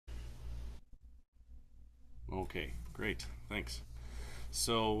Okay, great, thanks.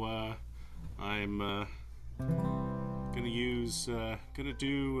 So I'm gonna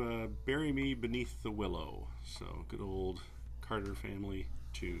do "Bury Me Beneath the Willow." So good old Carter family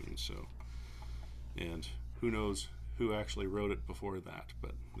tune. So, and who knows who actually wrote it before that,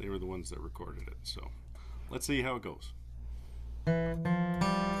 but they were the ones that recorded it. So let's see how it goes.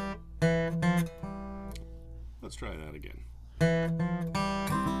 Let's try that again.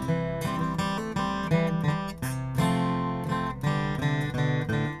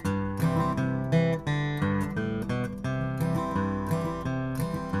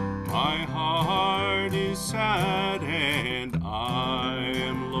 My heart is sad and I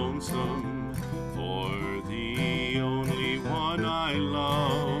am lonesome for the only one I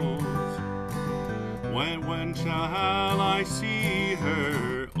love. When shall I see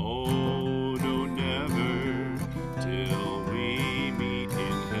her? Oh, no, never, till we meet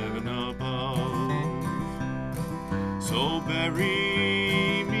in heaven above. So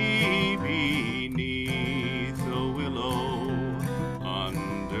bury me beneath the willow,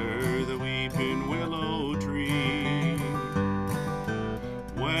 under the weeping willow tree.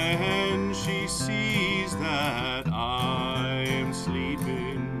 When she sees that I am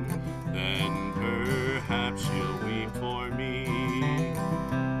sleeping, then perhaps she'll weep for me.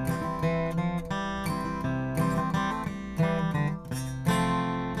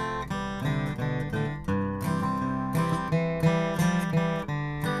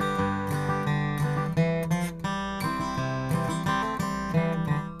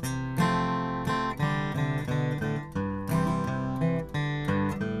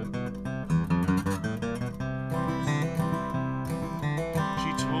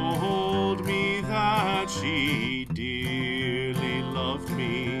 She told me that she dearly loved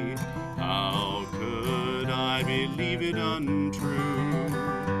me. How could I believe it untrue?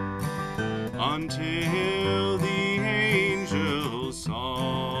 Until the angel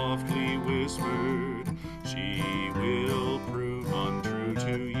softly whispered, she will prove untrue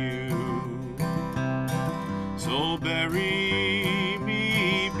to you. So bury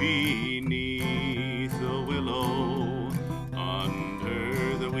me beneath the willow,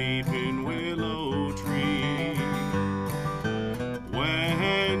 under the weeping willow tree.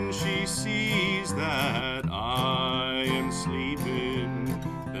 When she sees that I am sleeping,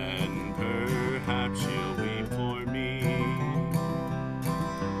 then perhaps she'll weep for me.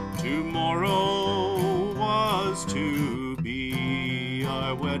 Tomorrow was to be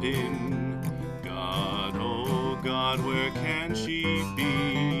our wedding. God, oh God, where can she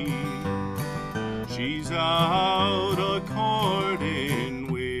be? She's out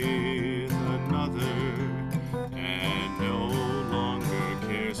a-courting with another and no longer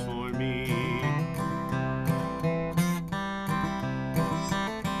cares for me.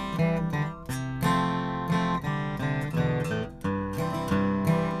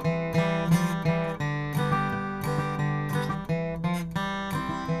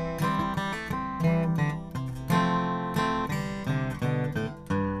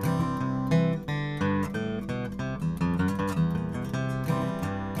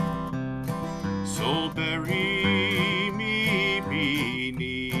 So bury me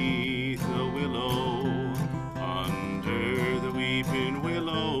beneath the willow, under the weeping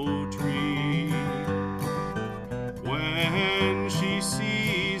willow